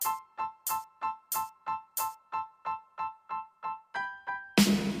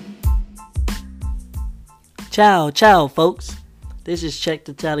Ciao, folks. This is Check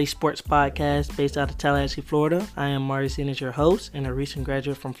the Tally Sports Podcast based out of Tallahassee, Florida. I am Marty Sinners, your host, and a recent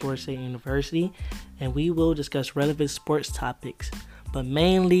graduate from Florida State University, and we will discuss relevant sports topics, but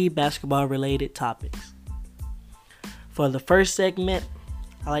mainly basketball-related topics. For the first segment,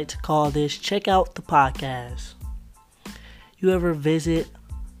 I like to call this Check Out the Podcast. You ever visit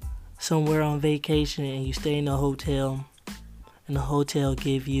somewhere on vacation and you stay in a hotel, and the hotel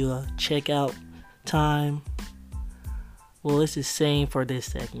give you a checkout time? Well, it's the same for this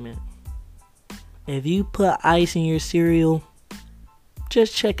segment. If you put ice in your cereal,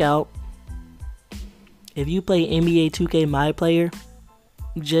 just check out. If you play NBA 2K My Player,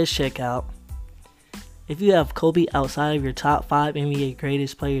 just check out. If you have Kobe outside of your top 5 NBA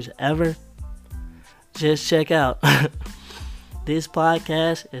greatest players ever, just check out. This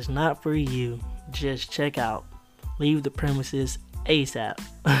podcast is not for you. Just check out. Leave the premises ASAP.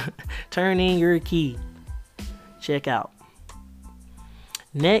 Turn in your key. Check out.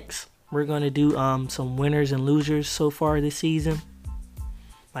 Next, we're going to do some winners and losers so far this season.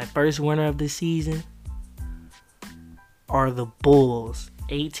 My first winner of this season are the Bulls.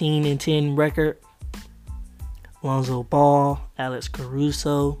 18-10 record. Lonzo Ball, Alex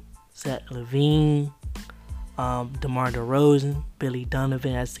Caruso, Zach LaVine, DeMar DeRozan, Billy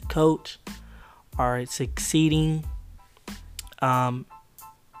Donovan as the coach are succeeding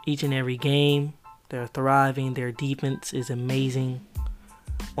each and every game. They're thriving. Their defense is amazing.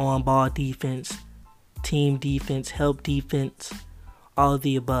 On-ball defense, team defense, help defense, all of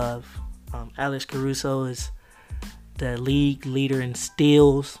the above. Alex Caruso is the league leader in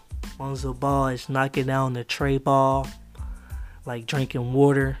steals. Lonzo Ball is knocking down the tray ball like drinking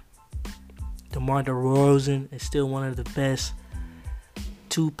water. DeMar DeRozan is still one of the best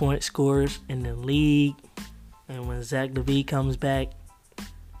 2-point scorers in the league. And when Zach LaVine comes back,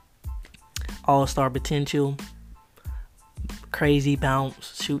 all-star potential, crazy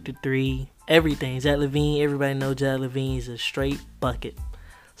bounce, shoot the three, everything. Zach LaVine, everybody knows Zach LaVine is a straight bucket.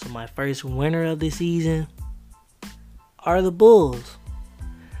 So my first winner of the season are the Bulls.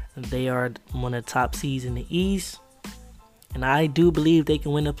 They are one of the top seeds in the East. And I do believe they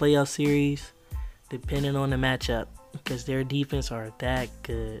can win the playoff series depending on the matchup because their defense are that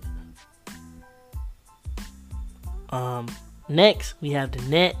good. Next, we have the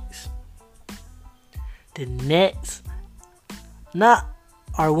Nets. The Nets not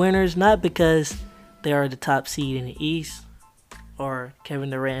our winners, not because they are the top seed in the East or Kevin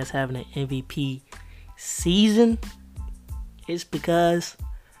Durant is having an MVP season. It's because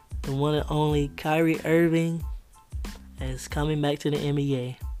the one and only Kyrie Irving is coming back to the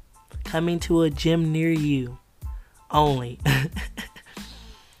NBA. Coming to a gym near you only.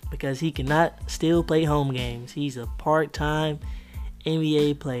 Because he cannot still play home games. He's a part-time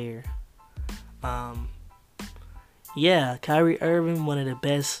NBA player. Kyrie Irving, one of the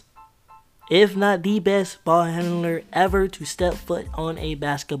best, if not the best ball handler ever to step foot on a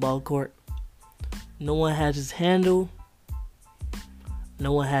basketball court. No one has his handle.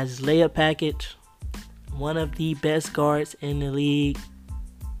 No one has his layup package. One of the best guards in the league.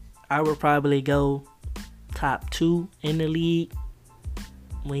 I would probably go top 2 in the league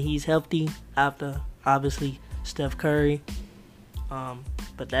when he's healthy, after obviously Steph Curry.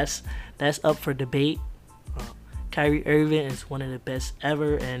 But that's up for debate. Kyrie Irving is one of the best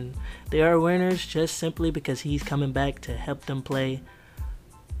ever, and they are winners just simply because he's coming back to help them play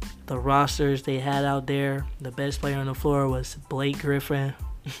the rosters they had out there. The best player on the floor was Blake Griffin.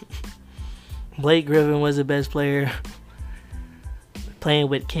 Blake Griffin was the best player playing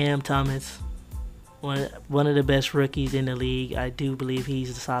with Cam Thomas. One of the best rookies in the league. I do believe he's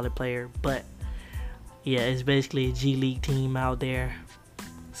a solid player. But, yeah, it's basically a G League team out there.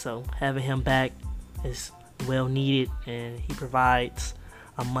 So, having him back is well needed. And he provides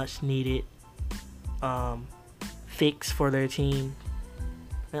a much needed fix for their team.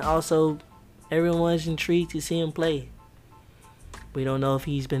 And also, everyone's intrigued to see him play. We don't know if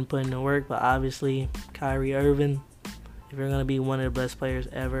he's been putting in work. But, obviously, Kyrie Irving, if you're going to be one of the best players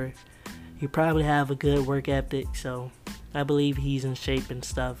ever, you probably have a good work ethic, so I believe he's in shape and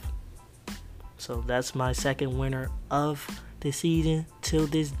stuff. So that's my second winner of the season till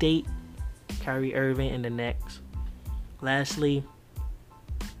this date, Kyrie Irving and the Nets. Lastly,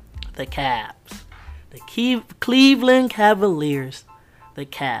 the Cavs. The Cleveland Cavaliers. The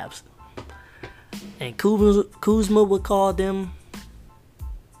Cavs. And Kuzma would call them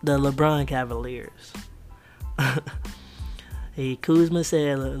the LeBron Cavaliers. Kuzma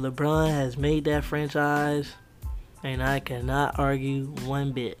said LeBron has made that franchise, and I cannot argue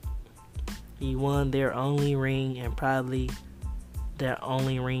one bit. He won their only ring and probably their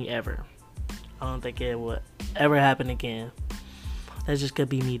only ring ever. I don't think it would ever happen again. That just could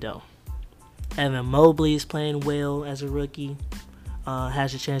be me though. Evan Mobley is playing well as a rookie.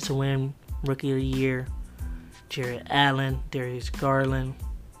 Has a chance to win Rookie of the Year. Jared Allen, Darius Garland.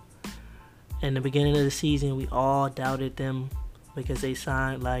 In the beginning of the season, we all doubted them because they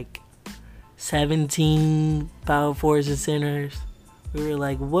signed like 17 power forwards and centers. We were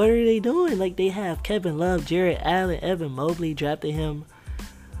like, what are they doing? Like, they have Kevin Love, Jared Allen, Evan Mobley, drafted him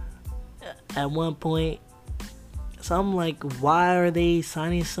at one point. So I'm like, why are they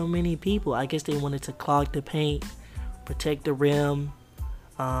signing so many people? I guess they wanted to clog the paint, protect the rim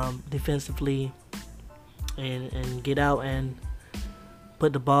defensively, and get out and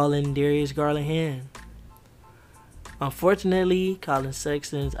put the ball in Darius Garland's hand. Unfortunately, Colin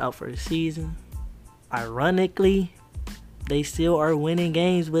Sexton's out for the season. Ironically, they still are winning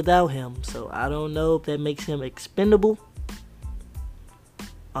games without him, so I don't know if that makes him expendable.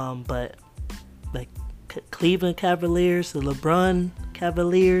 But the Cleveland Cavaliers, the LeBron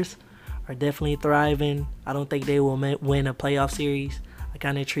Cavaliers, are definitely thriving. I don't think they will win a playoff series. I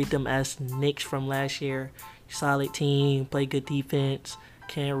kind of treat them as Knicks from last year. Solid team, play good defense,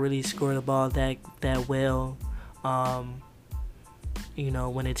 can't really score the ball that well.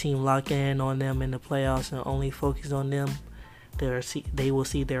 When a team lock in on them in the playoffs and only focus on them, they will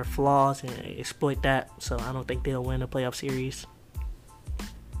see their flaws and exploit that. So I don't think they'll win a playoff series.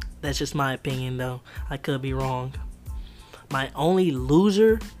 That's just my opinion, though. I could be wrong. My only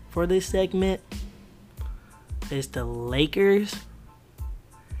loser for this segment is the Lakers.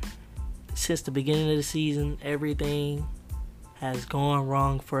 Since the beginning of the season, everything has gone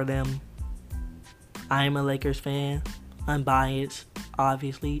wrong for them. I am a Lakers fan. Unbiased.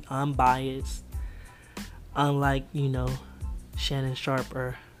 Obviously, unbiased. Unlike, Shannon Sharpe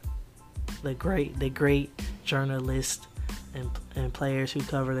or the great journalists and players who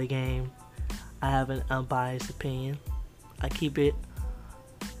cover the game. I have an unbiased opinion. I keep it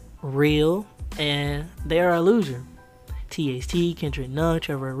real, and they are a loser. THT, Kendrick Nunn,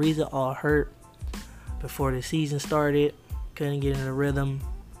 Trevor Ariza all hurt before the season started. Couldn't get in the rhythm.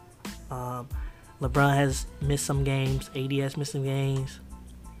 LeBron has missed some games. AD has missed some games.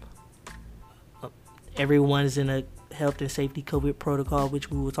 Everyone is in a health and safety COVID protocol,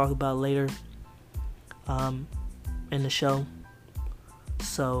 which we will talk about later in the show.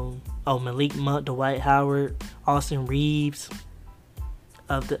 So, Malik Monk, Dwight Howard, Austin Reeves,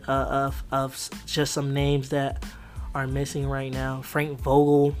 of just some names that are missing right now. Frank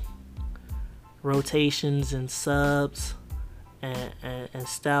Vogel, rotations and subs and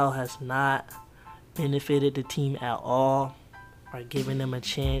style has not benefited the team at all, or giving them a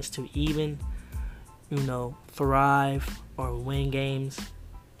chance to even, thrive or win games.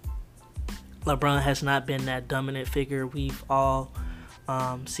 LeBron has not been that dominant figure we've all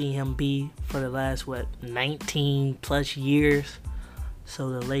seen him be for the last 19 plus years. So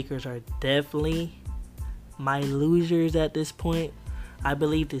the Lakers are definitely my losers at this point. I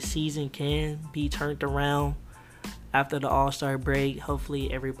believe the season can be turned around after the All-Star break.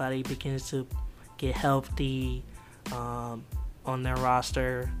 Hopefully everybody begins to get healthy on their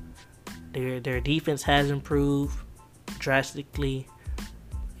roster. Their defense has improved drastically.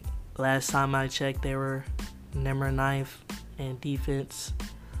 Last time I checked, they were number 9th in defense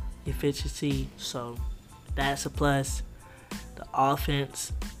efficiency, so that's a plus. The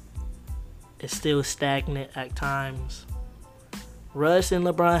offense is still stagnant at times. Russ and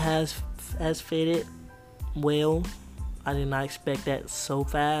LeBron has fitted well. I did not expect that so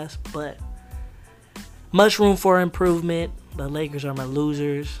fast, but much room for improvement. The Lakers are my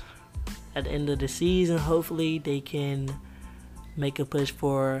losers. At the end of the season, hopefully they can make a push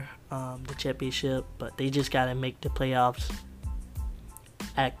for the championship, but they just got to make the playoffs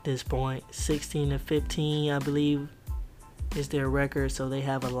at this point. 16-15, I believe, is their record, so they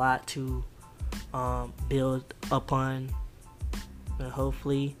have a lot to build upon. And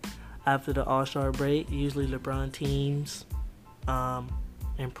hopefully, after the All-Star break, usually LeBron teams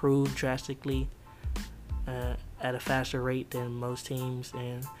improve drastically at a faster rate than most teams,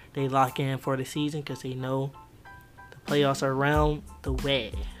 and they lock in for the season because they know the playoffs are around the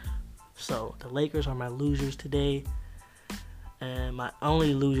way. So the Lakers are my losers today, and my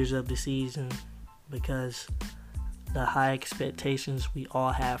only losers of the season, because the high expectations we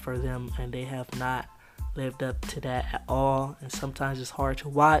all have for them, and they have not lived up to that at all, and sometimes it's hard to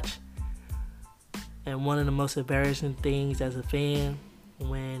watch. And one of the most embarrassing things as a fan,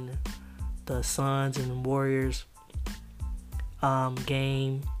 when the Suns and Warriors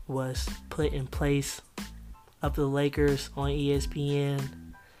game was put in place of the Lakers on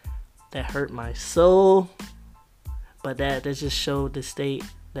ESPN, that hurt my soul. But that just showed the state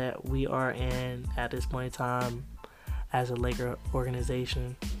that we are in at this point in time as a Laker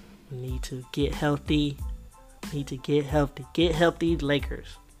organization. We need to get healthy. Get healthy,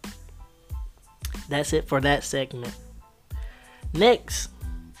 Lakers. That's it for that segment. Next,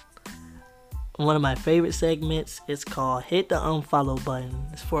 one of my favorite segments is called Hit the Unfollow Button.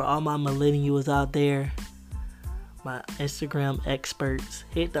 It's for all my millennials out there, my Instagram experts.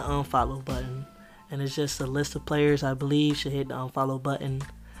 Hit the unfollow button. And it's just a list of players I believe should hit the unfollow button,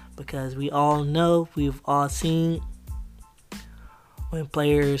 because we all know, we've all seen when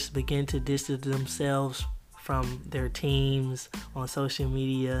players begin to distance themselves from their teams on social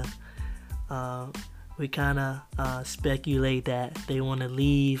media. We kind of speculate that they want to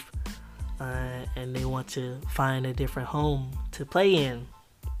leave and they want to find a different home to play in.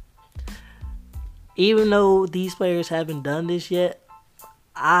 Even though these players haven't done this yet,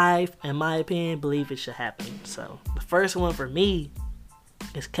 I, in my opinion, believe it should happen. So the first one for me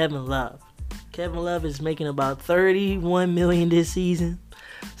is Kevin Love. Kevin Love is making about $31 million this season.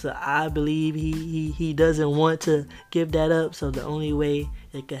 So I believe he doesn't want to give that up. So the only way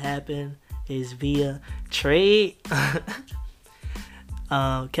it could happen is via trade.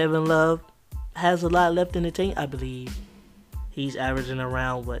 Kevin Love has a lot left in the tank, I believe. He's averaging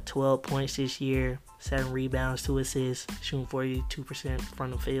around 12 points this year, 7 rebounds, 2 assists, shooting 42%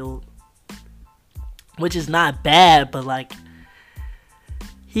 from the field, which is not bad, but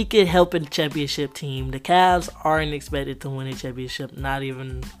he could help a championship team. The Cavs aren't expected to win a championship, not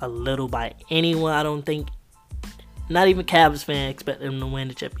even a little, by anyone. I don't think, not even Cavs fans expect them to win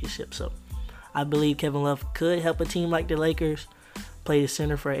the championship. So I believe Kevin Love could help a team like the Lakers. Play the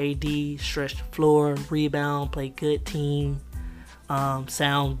center for AD, stretch the floor, rebound, play good team,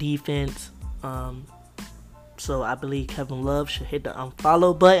 sound defense. So I believe Kevin Love should hit the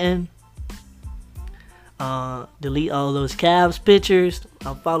unfollow button. Delete all those Cavs pictures,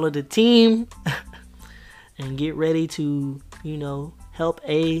 unfollow the team, and get ready to, help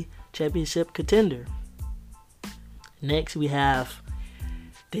a championship contender. Next, we have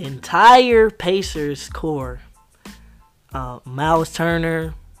the entire Pacers core. Miles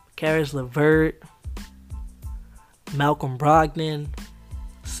Turner, Caris LeVert, Malcolm Brogdon,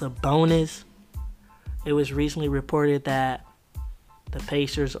 Sabonis. It was recently reported that the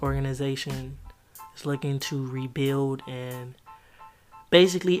Pacers organization is looking to rebuild, and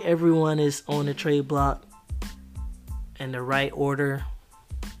basically everyone is on the trade block in the right order.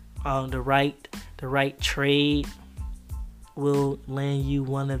 The right trade will land you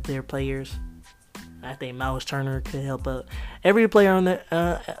one of their players. I think Miles Turner could help out. Every player on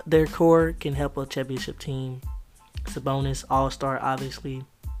their core can help a championship team. Sabonis, all-star, obviously.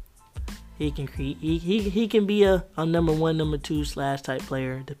 He can create. He can be a number 1, number 2 / type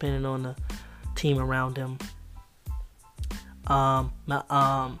player, depending on the team around him.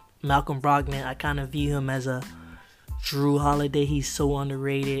 Malcolm Brogdon, I kind of view him as a Jrue Holiday. He's so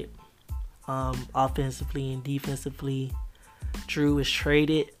underrated, offensively and defensively. Jrue was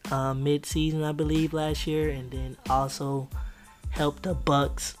traded mid-season, I believe, last year, and then also helped the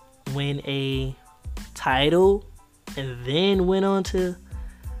Bucks win a title, and then went on to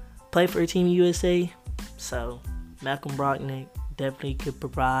play for Team USA. So Malcolm Brogdon definitely could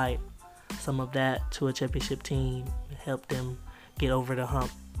provide some of that to a championship team and help them get over the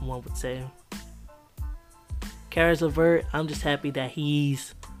hump, one would say. Caris LeVert, I'm just happy that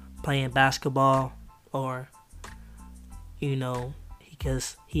he's playing basketball, or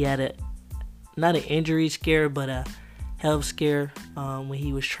because he had not an injury scare, but a health scare when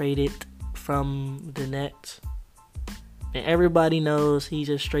he was traded from the Nets. And everybody knows he's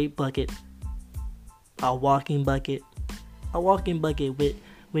a straight bucket. A walking bucket with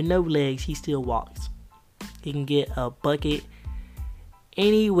no legs. He still walks. He can get a bucket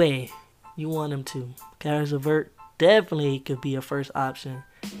any way you want him to. Caris LeVert definitely could be a first option,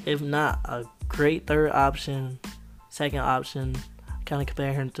 if not a great third option, second option. Kind of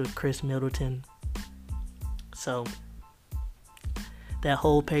compare him to Chris Middleton. So that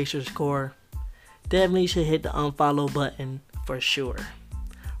whole Pacers core definitely should hit the unfollow button for sure.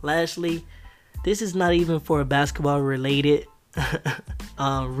 Lastly, this is not even for basketball related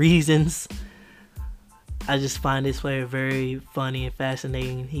reasons. I just find this player very funny and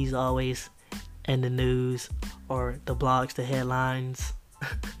fascinating. He's always in the news or the blogs, the headlines.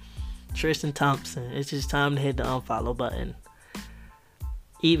 Tristan Thompson. It's just time to hit the unfollow button.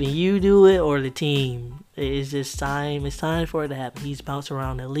 Even you do it or the team. It's just time. It's time for it to happen. He's bounced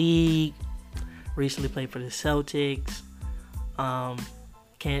around the league. Recently played for the Celtics.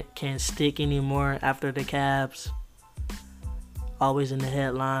 Can't stick anymore after the Cavs. Always in the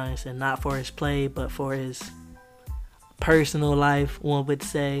headlines, and not for his play, but for his personal life, one would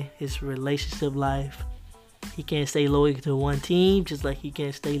say, his relationship life. He can't stay loyal to one team, just like he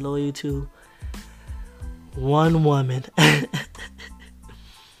can't stay loyal to one woman.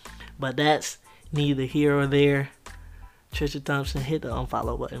 But that's neither here or there. Trisha Thompson, hit the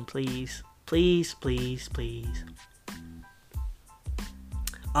unfollow button, please. Please, please, please.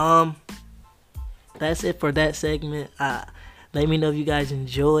 That's it for that segment. Let me know if you guys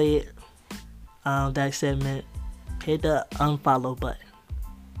enjoy it. That segment. Hit the unfollow button.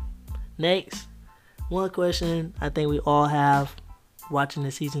 Next, one question I think we all have watching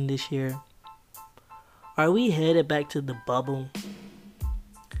the season this year. Are we headed back to the bubble?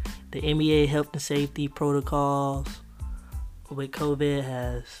 The NBA health and safety protocols with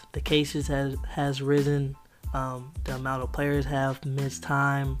COVID the cases has risen. The amount of players have missed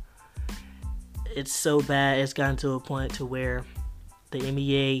time. It's so bad. It's gotten to a point to where the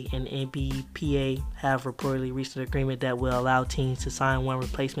NBA and NBPA have reportedly reached an agreement that will allow teams to sign one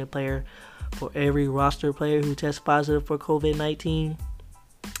replacement player for every roster player who tests positive for COVID-19.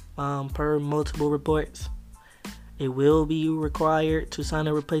 Per multiple reports, it will be required to sign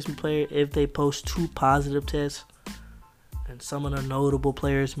a replacement player if they post 2 positive tests. And some of the notable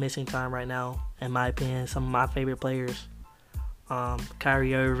players missing time right now, in my opinion, some of my favorite players,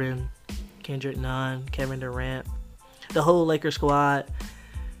 Kyrie Irving, Kendrick Nunn, Kevin Durant, the whole Lakers squad.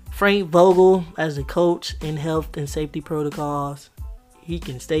 Frank Vogel as the coach in health and safety protocols. He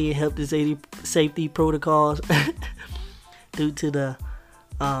can stay in health and safety protocols due to the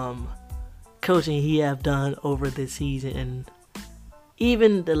coaching he have done over this season and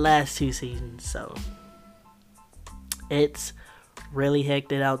even the last 2 seasons. So it's really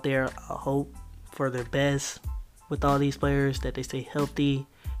hectic out there. I hope for their best with all these players, that they stay healthy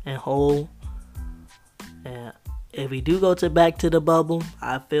and whole. And if we do go back to the bubble,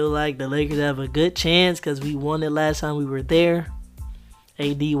 I feel like the Lakers have a good chance because we won it last time we were there.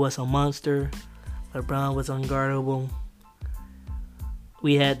 AD was a monster. LeBron was unguardable.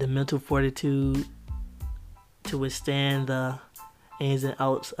 We had the mental fortitude to withstand the ins and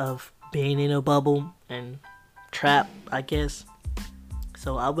outs of being in a bubble and trap, I guess.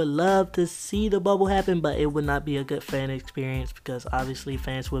 So I would love to see the bubble happen, but it would not be a good fan experience because obviously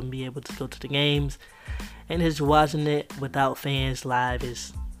fans wouldn't be able to go to the games. And just watching it without fans live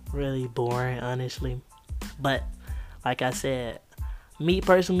is really boring, honestly. But like I said, me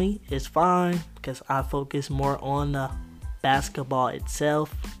personally, it's fine because I focus more on the basketball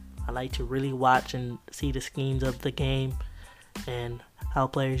itself. I like to really watch and see the schemes of the game and how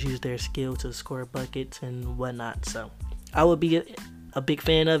players use their skill to score buckets and whatnot. So I would be a big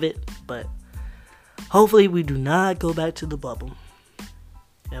fan of it, but hopefully we do not go back to the bubble.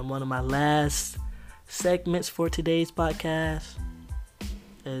 And one of my last segments for today's podcast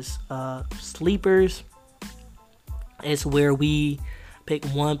is sleepers. It's where we pick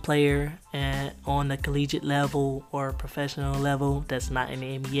one player on the collegiate level or professional level that's not in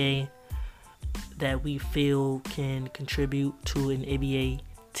the NBA that we feel can contribute to an NBA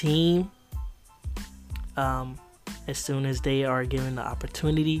team as soon as they are given the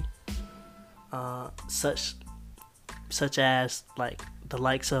opportunity, such as like the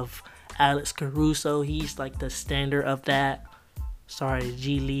likes of Alex Caruso. He's like the standard of that. Started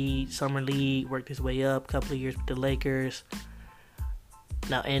G League, Summer League, worked his way up, a couple of years with the Lakers.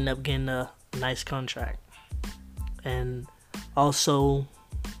 Now end up getting a nice contract. And also,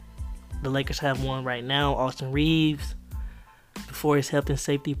 the Lakers have one right now, Austin Reeves. Before his health and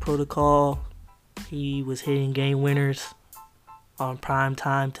safety protocol, he was hitting game winners on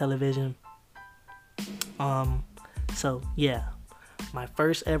primetime television. So yeah, my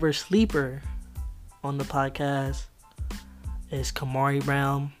first ever sleeper on the podcast is Kamari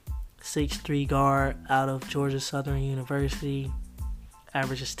Brown, 6'3" guard out of Georgia Southern University.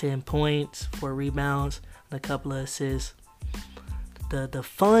 Averages 10 points, 4 rebounds, and a couple of assists. The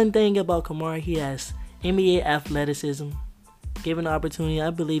fun thing about Kamari, he has NBA athleticism. Given the opportunity, I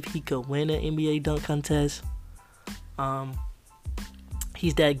believe he could win an NBA dunk contest.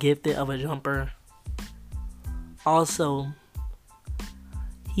 He's that gifted of a jumper. Also,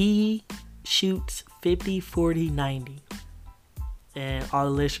 he shoots 50, 40, 90. And all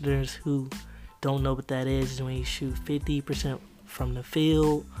the listeners who don't know what that is when you shoot 50% from the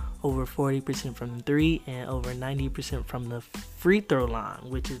field, over 40% from the 3, and over 90% from the free throw line,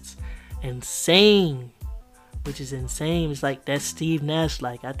 which is insane. It's like that Steve Nash.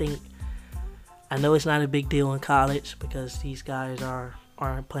 Like, I know it's not a big deal in college because these guys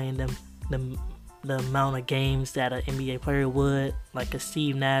aren't playing the amount of games that an NBA player would, like a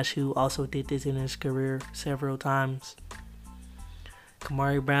Steve Nash, who also did this in his career several times.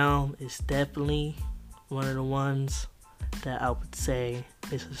 Kamari Brown is definitely one of the ones that I would say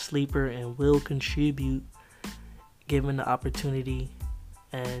is a sleeper and will contribute given the opportunity.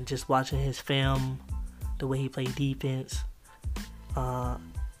 And just watching his film, the way he played defense, the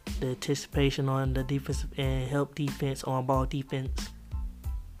anticipation on the defensive end, help defense, on ball defense,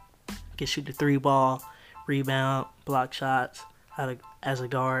 can shoot the 3-ball, rebound, block shots as a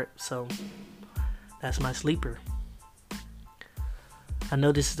guard. So that's my sleeper. I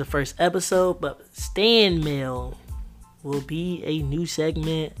know this is the first episode, but Stan Mail will be a new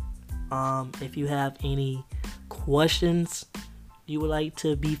segment. If you have any questions you would like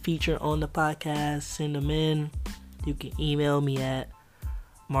to be featured on the podcast, send them in. You can email me at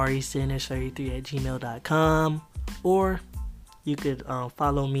maricennis33@gmail.com, or you could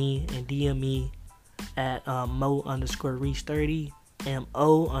follow me and DM me at mo_reece30,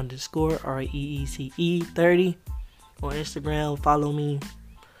 mo_reece30 on Instagram. Follow me.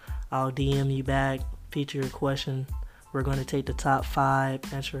 I'll DM you back, feature your question. We're going to take the top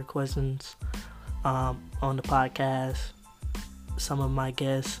 5 answer your questions on the podcast. Some of my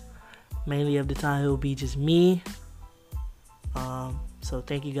guests, mainly of the time, it will be just me. So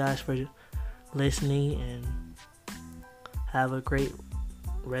thank you guys for listening, and have a great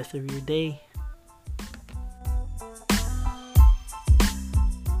rest of your day.